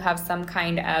women who have some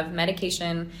kind of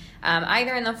medication,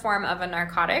 either in the form of a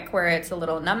narcotic where it's a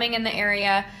little numbing in the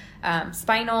area,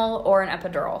 spinal, or an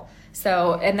epidural.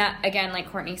 So, and that, again, like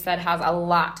Courtney said, has a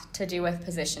lot to do with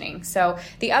positioning. So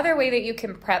the other way that you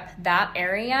can prep that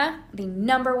area, the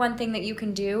number one thing that you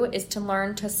can do is to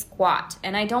learn to squat.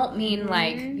 And I don't mean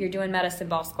like you're doing medicine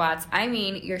ball squats. I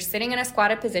mean, you're sitting in a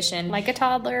squatted position. Like a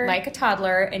toddler.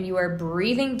 And you are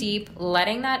breathing deep,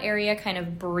 letting that area kind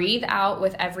of breathe out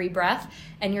with every breath,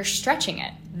 and you're stretching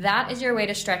it. That is your way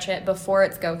to stretch it before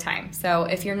it's go time. So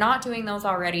if you're not doing those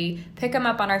already, pick them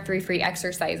up on our 3 free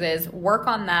exercises, work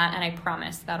on that, and I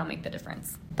promise that'll make the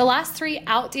difference. The last 3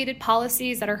 outdated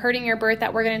policies that are hurting your birth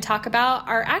that we're going to talk about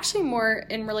are actually more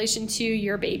in relation to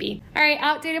your baby. All right,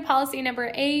 outdated policy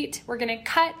number 8, we're going to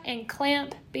cut and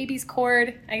clamp baby's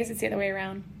cord. I guess it's the other way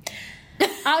around. You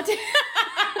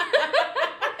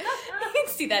can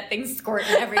see that thing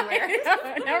squirting everywhere.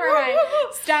 Never mind.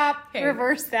 Stop. Okay.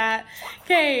 Reverse that.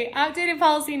 Okay. Outdated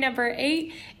policy number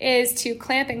 8 is to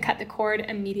clamp and cut the cord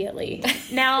immediately.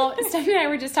 Now, Stephanie and I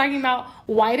were just talking about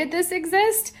why did this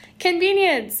exist?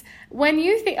 Convenience. When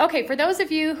you think, okay, for those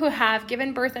of you who have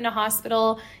given birth in a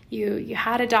hospital, you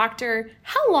had a doctor,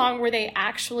 how long were they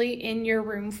actually in your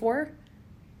room for?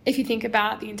 if you think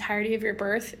about the entirety of your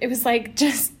birth, it was like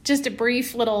just a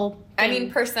brief little thing. I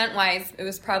mean, percent-wise, it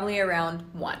was probably around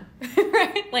 1,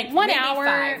 right? Like 1 maybe hour,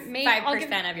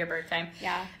 5% of your birth time.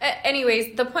 Yeah.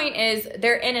 Anyways, the point is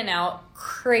they're in and out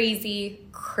crazy,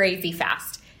 crazy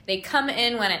fast. They come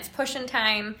in when it's pushing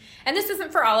time, and this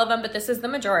isn't for all of them, but this is the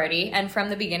majority. And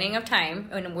from the beginning of time,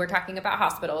 when we're talking about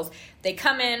hospitals, they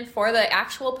come in for the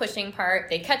actual pushing part.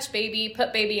 They catch baby,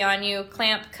 put baby on you,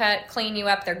 clamp, cut, clean you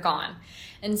up, they're gone.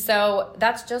 And so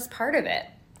that's just part of it.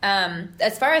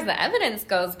 As far as the evidence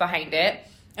goes behind it,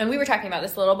 and we were talking about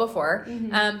this a little before,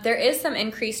 there is some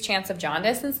increased chance of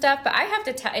jaundice and stuff, but I have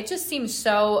to tell, it just seems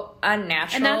so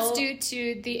unnatural. And that's due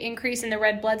to the increase in the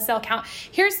red blood cell count.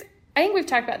 I think we've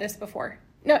talked about this before.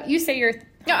 No, you say you're...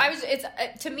 No,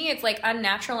 to me, it's like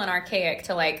unnatural and archaic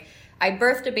to like, I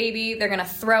birthed a baby, they're going to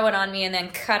throw it on me and then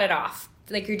cut it off.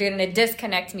 Like you're going to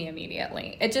disconnect me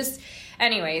immediately. It just,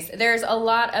 anyways, there's a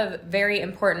lot of very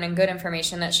important and good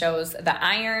information that shows the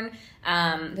iron,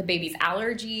 the baby's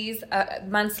allergies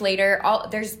months later.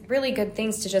 There's really good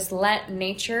things to just let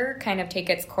nature kind of take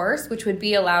its course, which would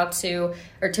be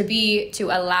to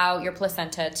allow your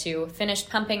placenta to finish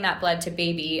pumping that blood to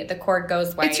baby. The cord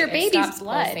goes white. It's your baby's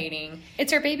blood. Pulsating.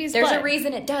 It's your baby's blood. There's a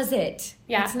reason it does it.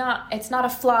 Yeah. It's not a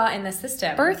flaw in the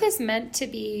system. Birth is meant to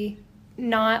be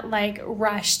not like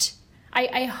rushed.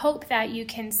 I hope that you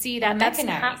can see that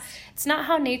it's not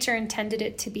how nature intended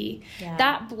it to be. Yeah.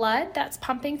 That blood that's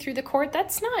pumping through the cord,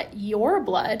 that's not your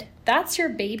blood. That's your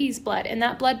baby's blood, and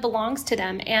that blood belongs to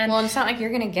them. And well, it's not like you're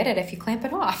going to get it if you clamp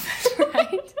it off.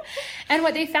 Right? And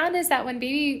what they found is that when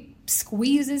baby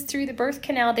squeezes through the birth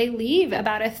canal, they leave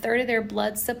about 1/3 of their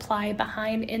blood supply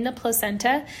behind in the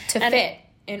placenta to fit.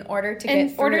 In order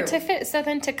to fit. So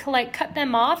then to cut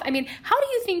them off, I mean, how do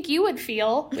you think you would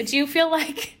feel? Would you feel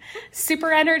like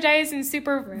super energized and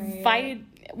super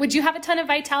would you have a ton of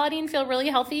vitality and feel really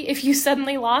healthy if you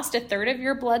suddenly lost 1/3 of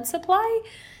your blood supply?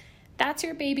 That's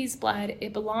your baby's blood.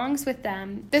 It belongs with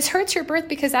them. This hurts your birth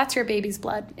because that's your baby's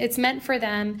blood. It's meant for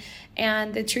them.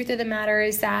 And the truth of the matter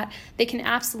is that they can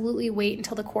absolutely wait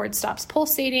until the cord stops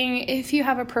pulsating. If you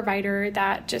have a provider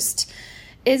that just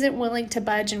isn't willing to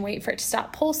budge and wait for it to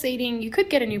stop pulsating, you could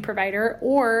get a new provider,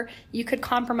 or you could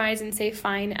compromise and say,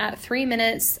 fine, at 3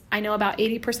 minutes, I know about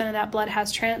 80% of that blood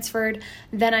has transferred,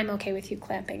 then I'm okay with you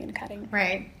clamping and cutting.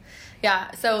 Right.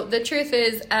 Yeah, so the truth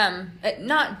is,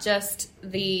 not just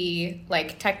the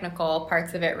technical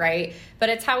parts of it, right? But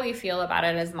it's how we feel about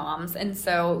it as moms. And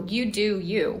so you do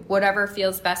you. Whatever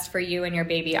feels best for you and your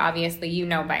baby. Obviously, you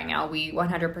know by now we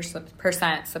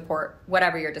 100% support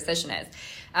whatever your decision is.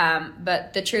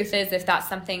 But the truth is, if that's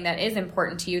something that is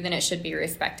important to you, then it should be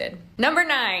respected. Number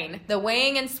 9, the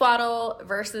weighing and swaddle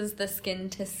versus the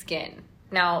skin to skin.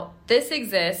 Now, this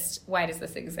exists. Why does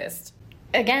this exist?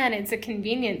 Again, it's a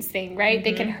convenience thing, right? Mm-hmm.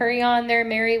 They can hurry on their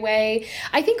merry way.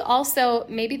 I think also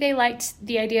maybe they liked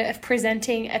the idea of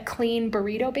presenting a clean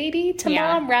burrito baby to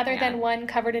mom rather than one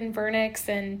covered in vernix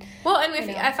and... Well, and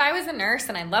if I was a nurse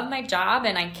and I love my job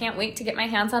and I can't wait to get my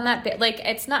hands on that,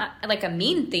 it's not like a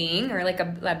mean thing or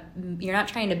you're not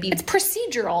trying to be... It's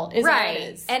procedural is what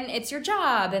it is. And it's your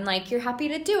job and you're happy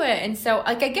to do it. And so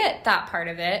I get that part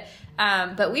of it.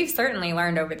 But we've certainly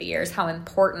learned over the years how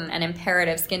important and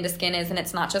imperative skin to skin is, and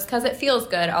it's not just because it feels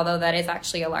good, although that is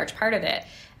actually a large part of it.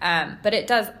 But it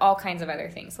does all kinds of other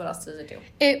things. What else does it do?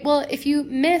 If you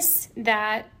miss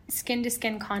that skin to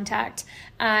skin contact,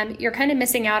 you're kind of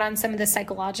missing out on some of the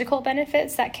psychological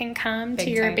benefits that can come to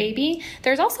your baby.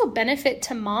 There's also benefit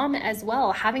to mom as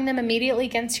well. Having them immediately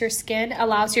against your skin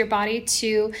allows your body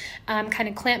to kind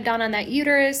of clamp down on that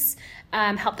uterus,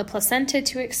 help the placenta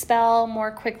to expel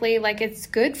more quickly. It's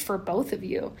good for both of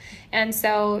you. And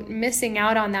so missing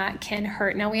out on that can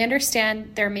hurt. Now, we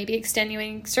understand there may be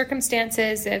extenuating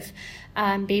circumstances if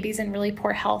baby's in really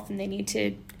poor health and they need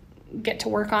to get to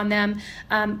work on them.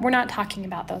 We're not talking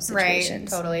about those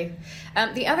situations. Right, totally.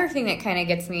 The other thing that kind of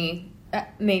gets me,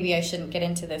 maybe I shouldn't get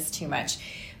into this too much,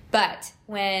 but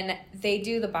when they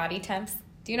do the body temps,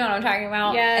 do you know what I'm talking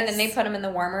about? Yes. And then they put them in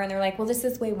the warmer and they're like, well, this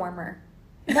is way warmer.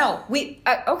 No,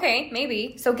 okay,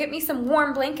 maybe. So get me some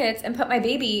warm blankets and put my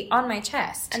baby on my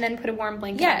chest. And then put a warm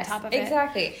blanket on top of it.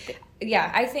 Exactly. Yeah,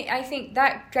 I think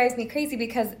that drives me crazy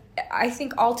because I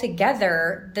think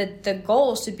altogether the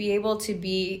goal should be able to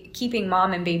be keeping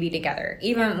mom and baby together.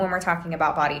 Even when we're talking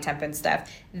about body temp and stuff,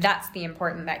 that's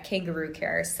that kangaroo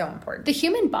care is so important. The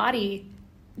human body,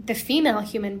 the female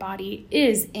human body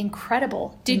is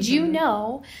incredible. Did you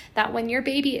know that when your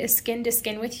baby is skin to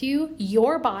skin with you,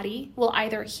 your body will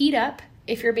either heat up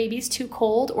if your baby's too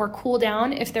cold or cool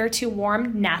down if they're too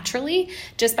warm naturally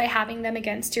just by having them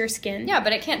against your skin. Yeah,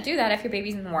 but it can't do that if your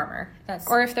baby's warmer.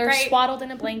 Or if they're swaddled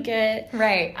in a blanket.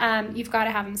 Right. You've got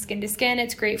to have them skin to skin.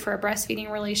 It's great for a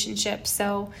breastfeeding relationship.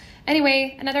 So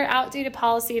anyway, another outdated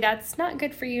policy that's not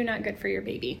good for you, not good for your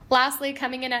baby. Lastly,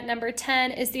 coming in at number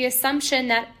 10 is the assumption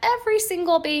that every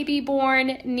single baby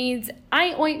born needs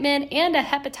eye ointment and a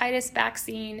hepatitis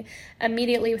vaccine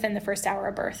immediately within the first hour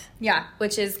of birth. Yeah,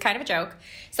 which is kind of a joke.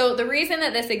 So the reason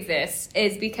that this exists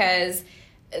is because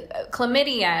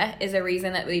chlamydia is a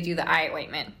reason that we do the eye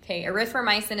ointment. Okay,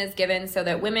 erythromycin is given so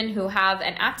that women who have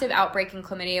an active outbreak in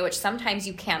chlamydia, which sometimes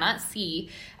you cannot see,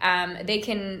 they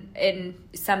can, in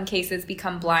some cases,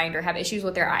 become blind or have issues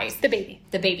with their eyes. The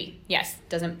baby, yes,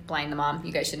 doesn't blind the mom.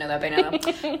 You guys should know that by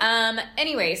now.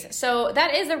 Anyways, so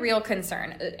that is a real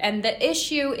concern, and the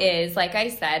issue is, like I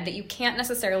said, that you can't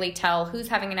necessarily tell who's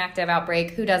having an active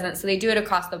outbreak, who doesn't. So they do it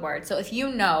across the board. So if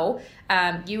you know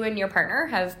you and your partner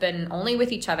have been only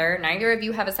with each other, neither of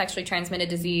you have a sexually transmitted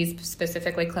disease,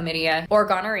 specifically chlamydia or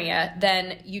gonorrhea,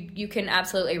 then you can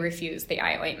absolutely refuse the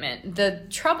eye ointment. The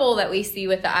trouble that we see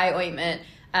with the eye ointment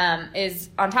is,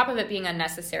 on top of it being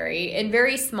unnecessary, in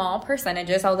very small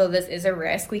percentages, although this is a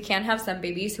risk, we can have some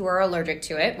babies who are allergic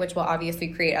to it, which will obviously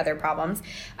create other problems.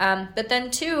 But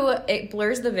then, too, it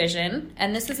blurs the vision,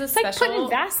 and this is a special... It's like putting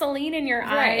Vaseline in your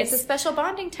eyes. Right, it's a special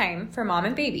bonding time for mom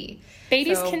and baby.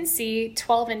 Babies can see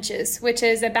 12 inches, which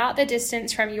is about the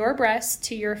distance from your breast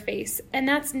to your face. And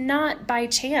that's not by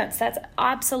chance. That's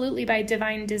absolutely by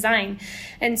divine design.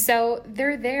 And so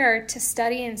they're there to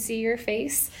study and see your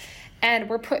face. And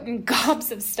we're putting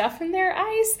gobs of stuff in their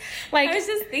eyes. Like, I was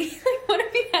just thinking, like, what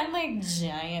if we had, like,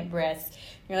 giant breasts?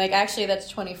 You're like, actually, that's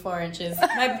 24 inches.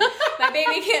 My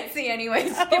baby can't see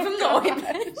anyways. Give him the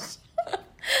ointment.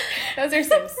 Those are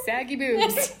some saggy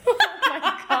boobs. Oh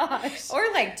my gosh. Or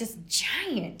like just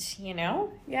giant, you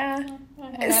know? Yeah.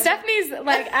 Stephanie's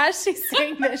like, as she's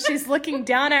saying this, she's looking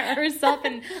down at herself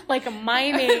and like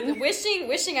miming.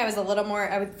 wishing I was a little more,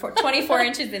 I was 24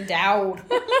 inches endowed.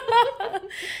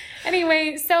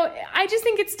 Anyway, so I just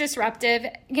think it's disruptive.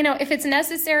 You know, if it's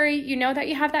necessary, you know that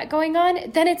you have that going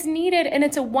on, then it's needed and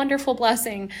it's a wonderful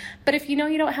blessing. But if you know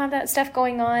you don't have that stuff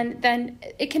going on, then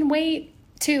it can wait.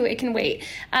 It can wait.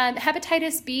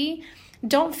 Hepatitis B,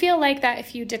 don't feel like that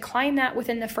if you decline that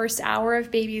within the first hour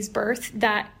of baby's birth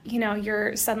that, you know,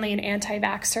 you're suddenly an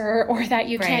anti-vaxxer or that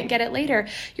you can't get it later.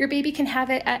 Your baby can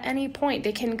have it at any point.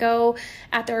 They can go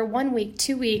at their 1 week,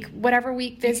 2 week, whatever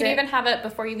week visit. You can even have it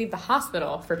before you leave the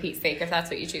hospital, for Pete's sake, if that's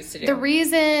what you choose to do. The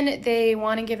reason they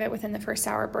want to give it within the first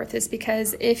hour of birth is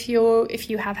because if you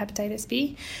have hepatitis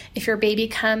B, if your baby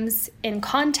comes in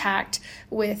contact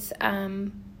with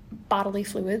bodily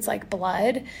fluids like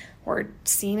blood or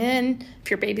semen,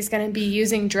 if your baby's going to be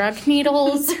using drug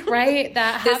needles, right,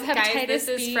 that have hepatitis this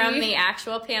B. This is from the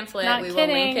actual pamphlet. Not we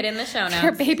kidding. will link it in the show notes.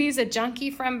 Your baby's a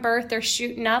junkie from birth. They're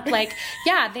shooting up. Like,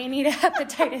 yeah, they need a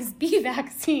hepatitis B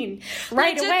vaccine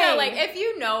right away. Though, like, if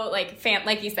you know, like,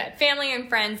 like you said, family and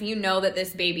friends, you know that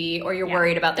this baby, or you're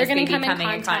worried about this baby coming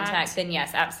in contact, then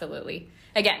yes, absolutely.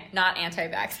 Again, not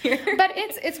anti-vax here. But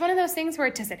it's one of those things where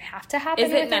does it have to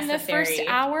happen within the first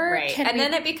hour? Right.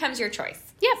 Then it becomes your choice.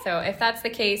 Yeah. So if that's the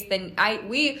case, then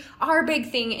our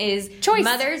big thing is choice.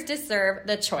 Mothers deserve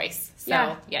the choice.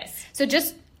 So yes. So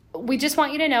we just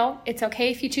want you to know it's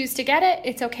okay if you choose to get it.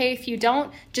 It's okay if you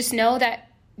don't. Just know that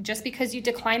just because you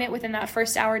decline it within that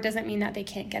first hour doesn't mean that they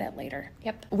can't get it later.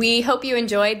 Yep. We hope you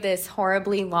enjoyed this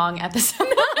horribly long episode.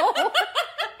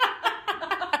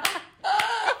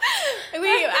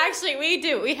 We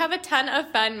do. We have a ton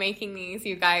of fun making these,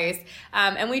 you guys.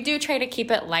 And we do try to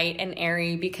keep it light and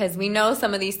airy because we know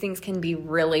some of these things can be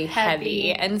really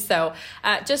heavy. And so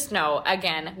just know,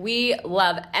 again, we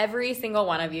love every single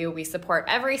one of you. We support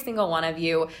every single one of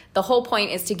you. The whole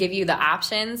point is to give you the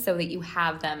options so that you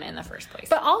have them in the first place.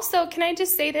 But also, can I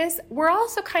just say this? We're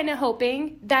also kind of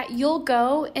hoping that you'll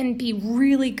go and be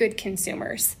really good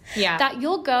consumers. Yeah. That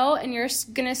you'll go and you're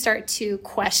going to start to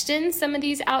question some of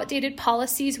these outdated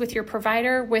policies with your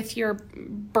provider, with your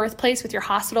birthplace, with your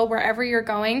hospital, wherever you're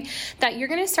going, that you're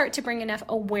going to start to bring enough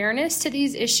awareness to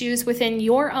these issues within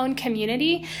your own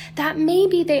community that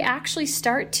maybe they actually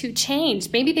start to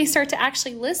change. Maybe they start to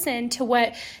actually listen to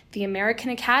what the American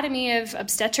Academy of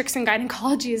Obstetrics and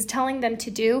Gynecology is telling them to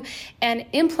do and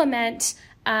implement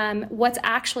what's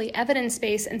actually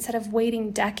evidence-based instead of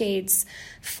waiting decades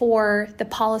for the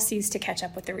policies to catch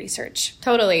up with the research.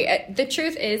 Totally. The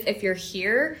truth is, if you're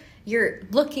here, you're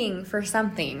looking for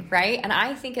something, right? And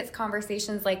I think it's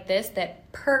conversations like this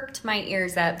that perked my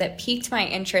ears up, that piqued my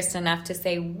interest enough to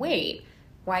say, wait,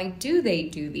 why do they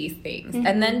do these things? Mm-hmm.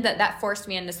 And then that forced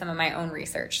me into some of my own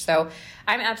research. So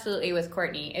I'm absolutely with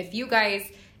Courtney. If you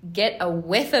guys get a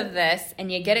whiff of this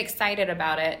and you get excited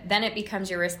about it, then it becomes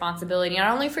your responsibility,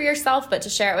 not only for yourself, but to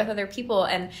share it with other people.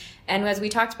 And as we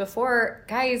talked before,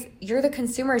 guys, you're the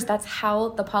consumers. That's how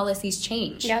the policies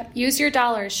change. Yep. Use your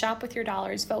dollars, shop with your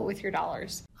dollars, vote with your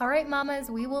dollars. All right, mamas,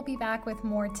 we will be back with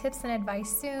more tips and advice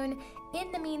soon. In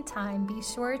the meantime, be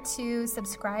sure to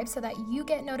subscribe so that you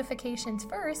get notifications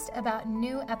first about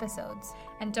new episodes.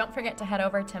 And don't forget to head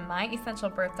over to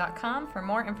myessentialbirth.com for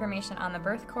more information on the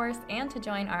birth course and to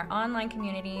join our online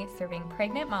community serving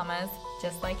pregnant mamas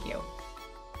just like you.